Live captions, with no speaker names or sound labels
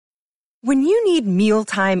When you need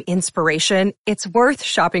mealtime inspiration, it's worth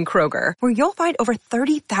shopping Kroger, where you'll find over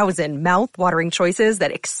 30,000 mouth-watering choices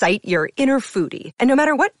that excite your inner foodie. And no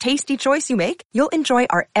matter what tasty choice you make, you'll enjoy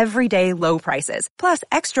our everyday low prices, plus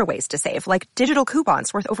extra ways to save, like digital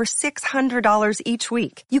coupons worth over $600 each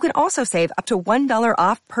week. You can also save up to $1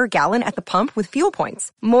 off per gallon at the pump with fuel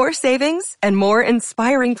points. More savings and more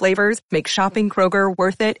inspiring flavors make shopping Kroger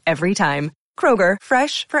worth it every time. Kroger,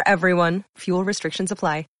 fresh for everyone. Fuel restrictions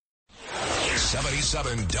apply.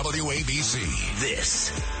 77 WABC.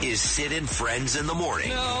 This is Sid and Friends in the Morning.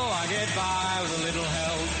 No, I get by with a little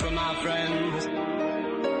help from my friends.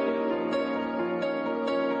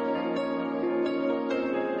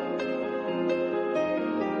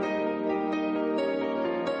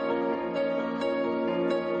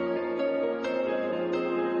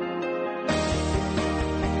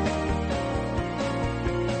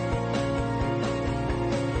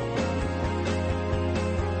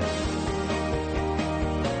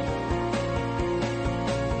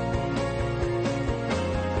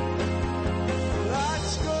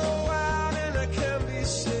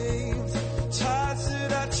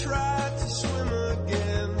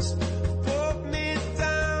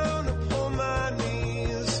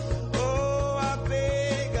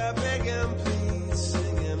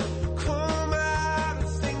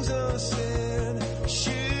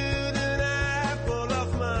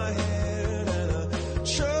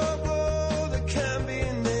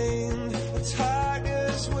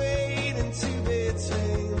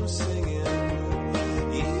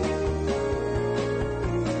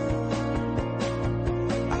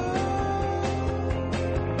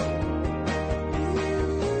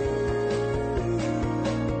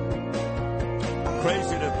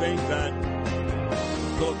 Crazy to think that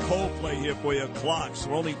the Coldplay here for your clocks.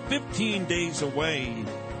 We're only 15 days away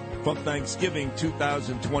from Thanksgiving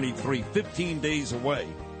 2023. 15 days away.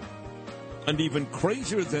 And even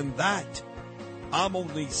crazier than that, I'm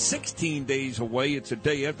only 16 days away. It's a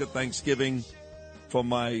day after Thanksgiving for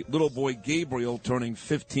my little boy Gabriel turning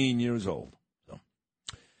 15 years old. So,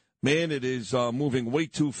 man, it is moving way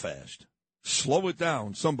too fast. Slow it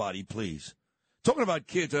down, somebody, please. Talking about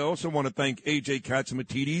kids, I also want to thank AJ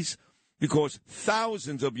Katsimatidis because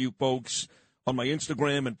thousands of you folks on my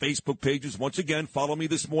Instagram and Facebook pages, once again, follow me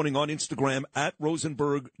this morning on Instagram at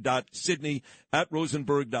rosenberg.sydney,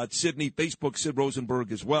 Facebook, Sid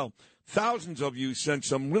Rosenberg as well. Thousands of you sent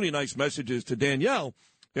some really nice messages to Danielle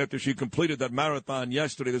after she completed that marathon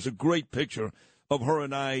yesterday. There's a great picture of her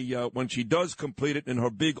and I when she does complete it in her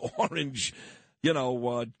big orange,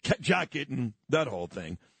 jacket and that whole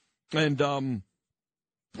thing. And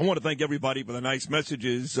I want to thank everybody for the nice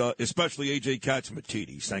messages, especially A.J.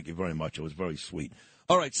 Katsimatidis. Thank you very much. It was very sweet.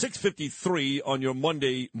 All right, 6:53 on your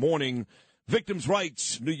Monday morning. Victims'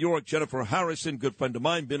 Rights, New York, Jennifer Harrison, good friend of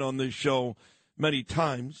mine, been on this show many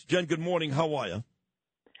times. Jen, good morning. How are you?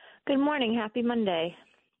 Good morning. Happy Monday.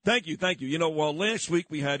 Thank you. Thank you. Last week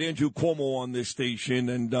we had Andrew Cuomo on this station,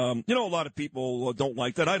 and, a lot of people don't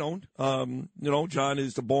like that. I don't. John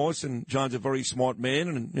is the boss, and John's a very smart man,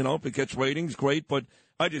 and, if it gets ratings, great, but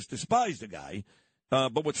I just despise the guy.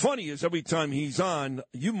 But what's funny is every time he's on,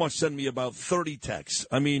 you must send me about 30 texts.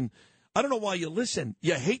 I mean, I don't know why you listen.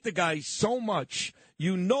 You hate the guy so much.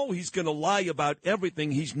 You know he's going to lie about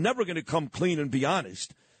everything. He's never going to come clean and be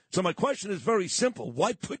honest. So my question is very simple.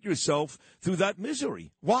 Why put yourself through that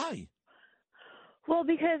misery? Why? Well,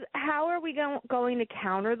 because how are we going to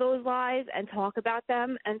counter those lies and talk about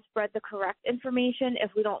them and spread the correct information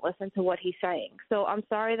if we don't listen to what he's saying? So I'm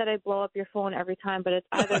sorry that I blow up your phone every time, but it's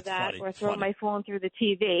either that or throw my phone through the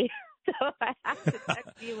TV. So I have to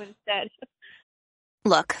text you instead.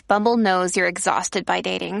 Look, Bumble knows you're exhausted by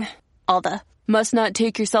dating. All the must not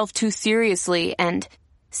take yourself too seriously and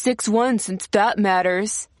 6'1" since that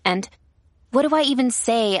matters. And what do I even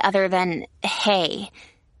say other than, hey?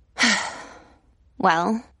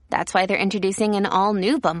 Well, that's why they're introducing an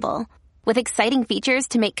all-new Bumble, with exciting features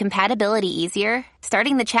to make compatibility easier,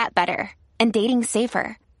 starting the chat better, and dating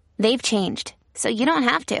safer. They've changed, so you don't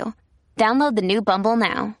have to. Download the new Bumble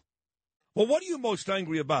now. Well, what are you most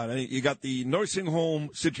angry about? I mean, you got the nursing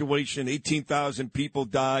home situation, 18,000 people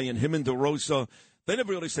die, and him and DeRosa, they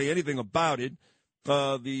never really say anything about it.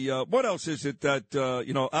 What else is it that,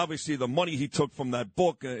 obviously the money he took from that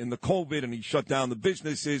book in the COVID and he shut down the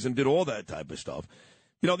businesses and did all that type of stuff.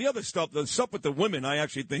 The other stuff, the stuff with the women, I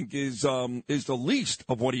actually think is the least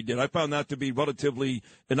of what he did. I found that to be relatively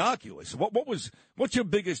innocuous. What's your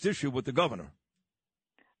biggest issue with the governor?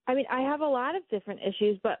 I mean, I have a lot of different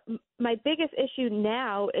issues, but my biggest issue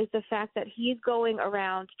now is the fact that he's going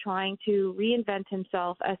around trying to reinvent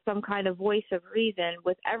himself as some kind of voice of reason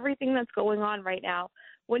with everything that's going on right now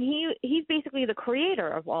when he's basically the creator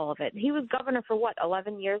of all of it. He was governor for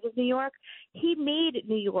 11 years of New York. He made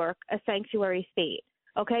New York a sanctuary state.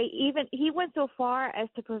 Okay, even he went so far as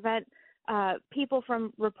to prevent people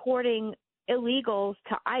from reporting illegals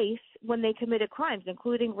to ICE when they committed crimes,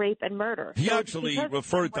 including rape and murder. He actually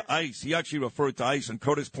referred to ICE. He actually referred to ICE, and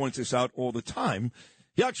Curtis points this out all the time.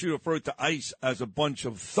 He actually referred to ICE as a bunch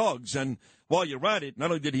of thugs. And while you're at it,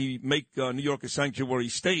 not only did he make New York a sanctuary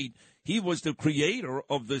state, he was the creator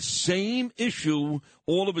of the same issue.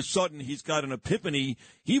 All of a sudden, he's got an epiphany.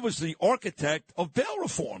 He was the architect of bail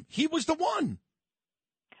reform. He was the one.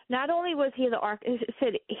 Not only was he the architect,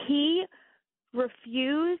 he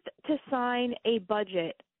refused to sign a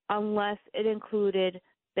budget unless it included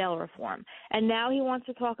bail reform. And now he wants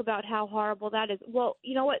to talk about how horrible that is. Well,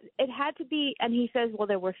 you know what? It had to be, and he says, well,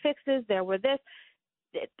 there were fixes, there were this.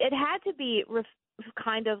 It had to be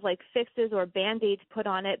kind of like fixes or Band-Aids put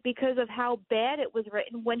on it because of how bad it was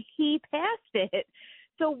written when he passed it.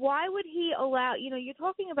 So why would he allow, you're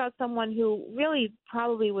talking about someone who really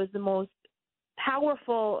probably was the most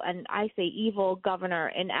powerful and I say evil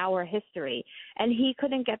governor in our history, and he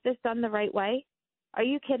couldn't get this done the right way? Are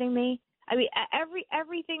you kidding me? I mean,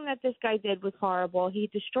 everything that this guy did was horrible. He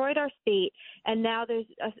destroyed our state, and now there's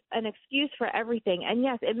an excuse for everything. And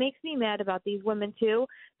yes, it makes me mad about these women too,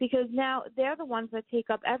 because now they're the ones that take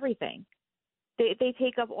up everything. They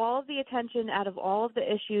take up all of the attention out of all of the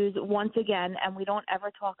issues once again, and we don't ever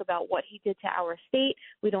talk about what he did to our state.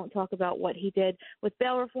 We don't talk about what he did with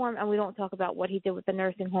bail reform, and we don't talk about what he did with the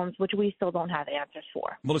nursing homes, which we still don't have answers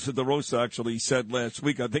for. Melissa DeRosa actually said last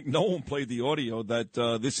week, I think no one played the audio, that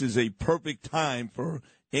this is a perfect time for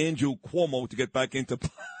Andrew Cuomo to get back into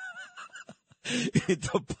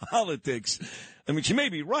into politics. I mean, she may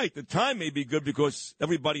be right. The time may be good because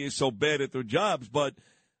everybody is so bad at their jobs, but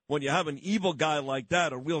when you have an evil guy like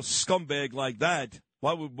that, a real scumbag like that,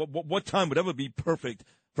 what time would ever be perfect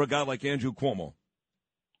for a guy like Andrew Cuomo?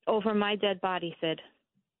 Over my dead body, Sid.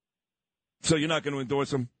 So you're not going to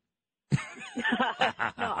endorse him? No,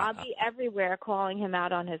 I'll be everywhere calling him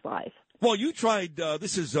out on his lies. Well, you tried,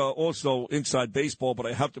 this is also inside baseball, but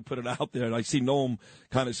I have to put it out there, and I see Noam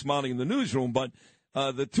kind of smiling in the newsroom, but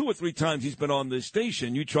the 2 or 3 times he's been on this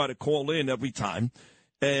station, you try to call in every time.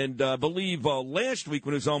 And I believe last week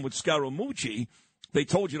when it was on with Scaramucci, they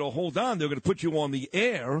told you to hold on. They were going to put you on the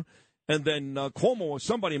air. And then Cuomo or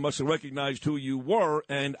somebody must have recognized who you were.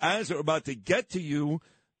 And as they were about to get to you,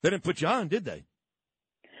 they didn't put you on, did they?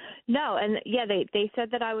 No. And, yeah, they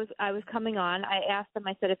said that I was coming on. I asked them,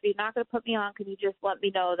 I said, if you're not going to put me on, can you just let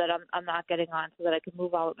me know that I'm not getting on so that I can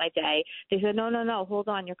move on with my day? They said, no, hold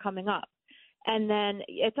on, you're coming up. And then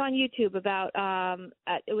it's on YouTube about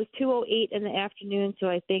it was 2:08 in the afternoon, so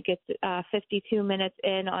I think it's 52 minutes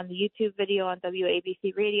in on the YouTube video on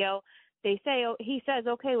WABC Radio. He says,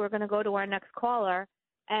 okay, we're going to go to our next caller.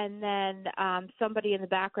 And then somebody in the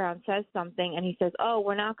background says something, and he says, oh,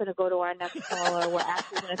 we're not going to go to our next caller. We're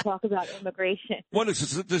actually going to talk about immigration. What is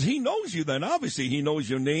this? Does he knows you then? Obviously, he knows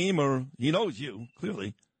your name, or he knows you,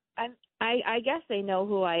 clearly. I guess they know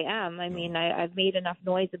who I am. I mean, I've made enough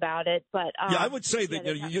noise about it. But yeah, I would say that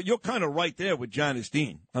you're kind of right there with Janice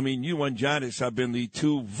Dean. I mean, you and Janice have been the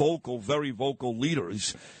two very vocal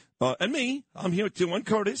leaders. And me, I'm here too, and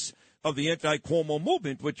Curtis, of the anti-Cuomo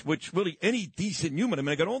movement, which really any decent human, I mean,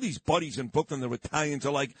 I got all these buddies in Brooklyn, they're Italians,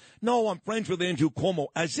 are like, no, I'm friends with Andrew Cuomo,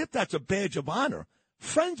 as if that's a badge of honor.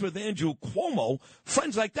 Friends with Andrew Cuomo,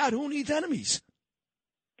 friends like that, who needs enemies?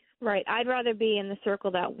 Right. I'd rather be in the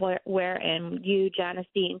circle that we're in. You, Janice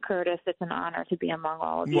Dean, Curtis, it's an honor to be among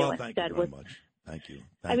all of you. Well, thank you very much. Thank you.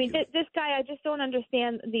 This guy, I just don't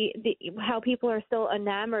understand the how people are still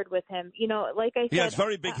enamored with him. You know, like I said. He has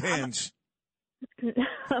very big hands.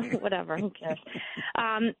 Whatever, who cares?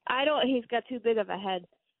 He's got too big of a head.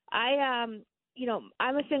 I'm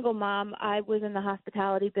a single mom. I was in the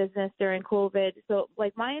hospitality business during COVID, so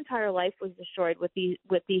like my entire life was destroyed with these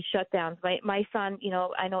shutdowns. My son,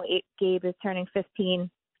 I know Gabe is turning 15.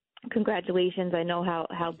 Congratulations! I know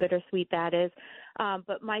how bittersweet that is.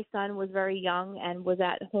 But my son was very young and was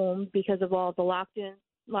at home because of all the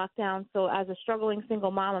lockdowns. So as a struggling single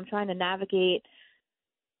mom, I'm trying to navigate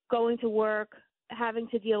going to work, having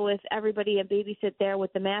to deal with everybody and babysit there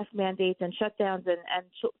with the mask mandates and shutdowns and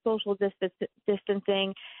social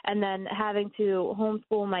distancing, and then having to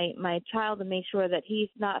homeschool my child and make sure that he's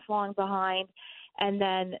not falling behind. And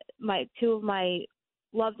then two of my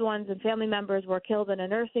loved ones and family members were killed in a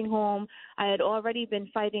nursing home. I had already been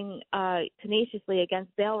fighting tenaciously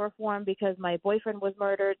against bail reform because my boyfriend was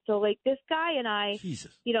murdered. So, like, this guy and I,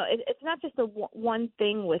 Jesus. It's not just one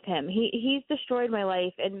thing with him. He's destroyed my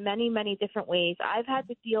life in many, many different ways. I've had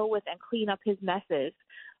to deal with and clean up his messes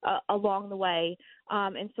along the way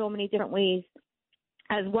in so many different ways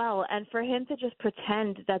as well. And for him to just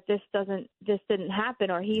pretend that this didn't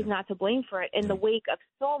happen or he's not to blame for it in the wake of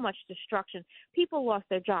so much destruction. People lost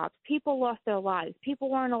their jobs. People lost their lives. People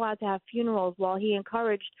weren't allowed to have funerals while he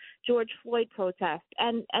encouraged George Floyd protests.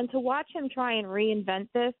 And to watch him try and reinvent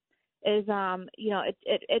this is,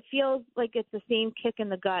 it feels like it's the same kick in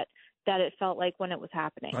the gut that it felt like when it was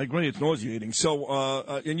happening. I agree. It's nauseating. So,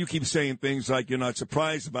 and you keep saying things like you're not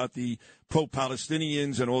surprised about the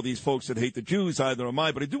pro-Palestinians and all these folks that hate the Jews. Either am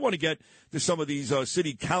I. But I do want to get to some of these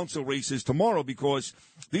city council races tomorrow because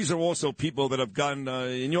these are also people that have gotten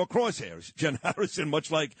in your crosshairs. Jen Harrison, much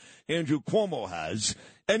like Andrew Cuomo has.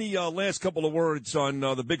 Any last couple of words on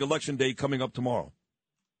the big election day coming up tomorrow?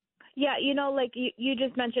 Yeah, like you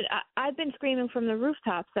just mentioned, I've been screaming from the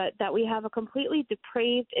rooftops that we have a completely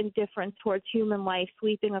depraved indifference towards human life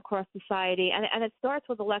sweeping across society. And it starts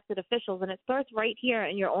with elected officials, and it starts right here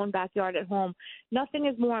in your own backyard at home. Nothing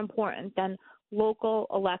is more important than local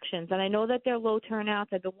elections. And I know that they're low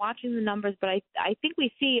turnouts. I've been watching the numbers, but I think we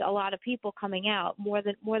see a lot of people coming out more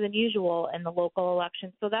than usual in the local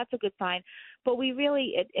elections. So that's a good sign. But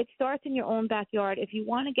it starts in your own backyard. If you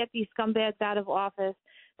want to get these scumbags out of office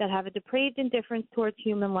that have a depraved indifference towards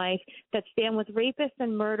human life, that stand with rapists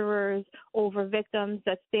and murderers over victims,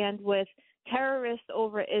 that stand with terrorists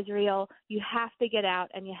over Israel, you have to get out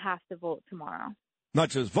and you have to vote tomorrow. Not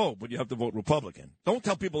just vote, but you have to vote Republican. Don't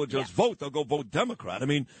tell people to just vote. They'll go vote Democrat. I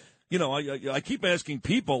mean, I keep asking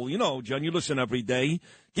people, Jen, you listen every day.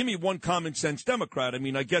 Give me one common sense Democrat. I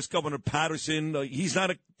mean, I guess Governor Patterson, he's not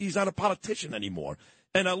a politician anymore.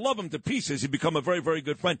 And I love him to pieces. He's become a very, very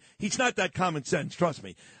good friend. He's not that common sense, trust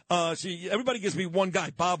me. See, everybody gives me one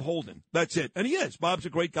guy, Bob Holden. That's it. And he is. Bob's a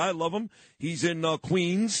great guy. I love him. He's in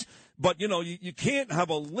Queens. But, you can't have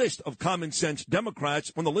a list of common sense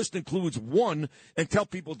Democrats when the list includes one and tell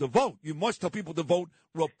people to vote. You must tell people to vote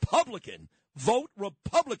Republican. Vote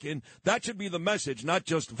Republican. That should be the message, not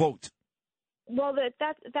just vote. Well,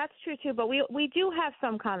 that's true, too. But we do have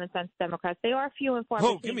some common sense Democrats. They are few and far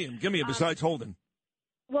between. Oh, give me him besides Holden.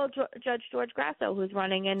 Well, Judge George Grasso, who's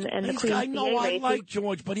running in the Queens DA race. I know I like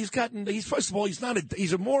George, but first of all, he's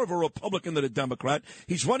more of a Republican than a Democrat.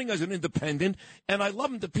 He's running as an independent, and I love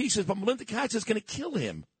him to pieces, but Melinda Katz is going to kill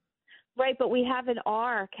him. Right, but we have an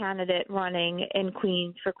R candidate running in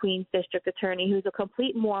Queens for Queens District Attorney who's a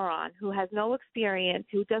complete moron, who has no experience,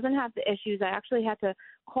 who doesn't have the issues. I actually had to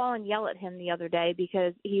call and yell at him the other day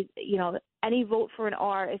because any vote for an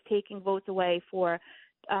R is taking votes away for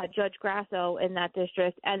Judge Grasso in that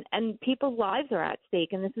district, and people's lives are at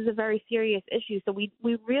stake, and this is a very serious issue. So we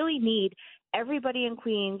really need everybody in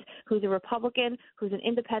Queens who's a Republican, who's an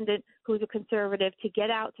independent, who's a conservative to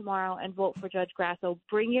get out tomorrow and vote for Judge Grasso.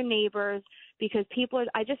 Bring your neighbors, because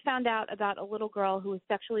I just found out about a little girl who was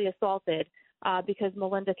sexually assaulted because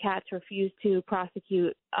Melinda Katz refused to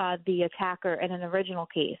prosecute the attacker in an original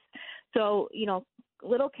case. So,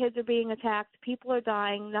 little kids are being attacked, people are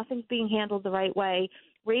dying, nothing's being handled the right way.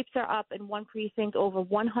 Rapes are up in one precinct over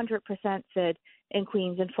 100%, Sid, in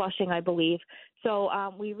Queens and Flushing, I believe. So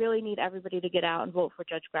we really need everybody to get out and vote for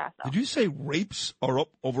Judge Grasso. Did you say rapes are up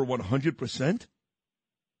over 100%?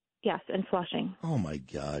 Yes, in Flushing. Oh, my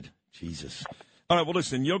God. Jesus. All right, well,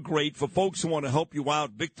 listen, you're great. For folks who want to help you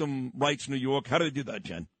out, Victim Rights New York, how do they do that,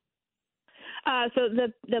 Jen? So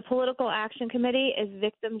the Political Action Committee is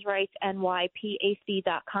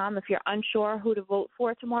victimsrightsnypac.com. If you're unsure who to vote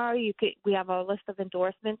for tomorrow, we have a list of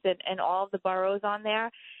endorsements in all of the boroughs on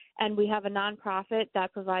there. And we have a nonprofit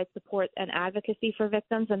that provides support and advocacy for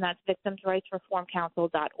victims, and that's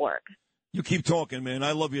victimsrightsreformcouncil.org. You keep talking, man.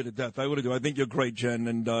 I love you to death. I really do. I think you're great, Jen,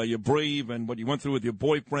 and you're brave, and what you went through with your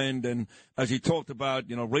boyfriend, and as you talked about,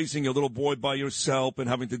 raising your little boy by yourself and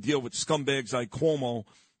having to deal with scumbags like Cuomo.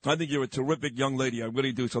 I think you're a terrific young lady. I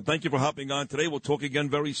really do. So thank you for hopping on today. We'll talk again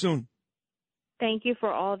very soon. Thank you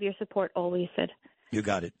for all of your support always, Sid. You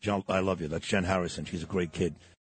got it. John, I love you. That's Jen Harrison. She's a great kid.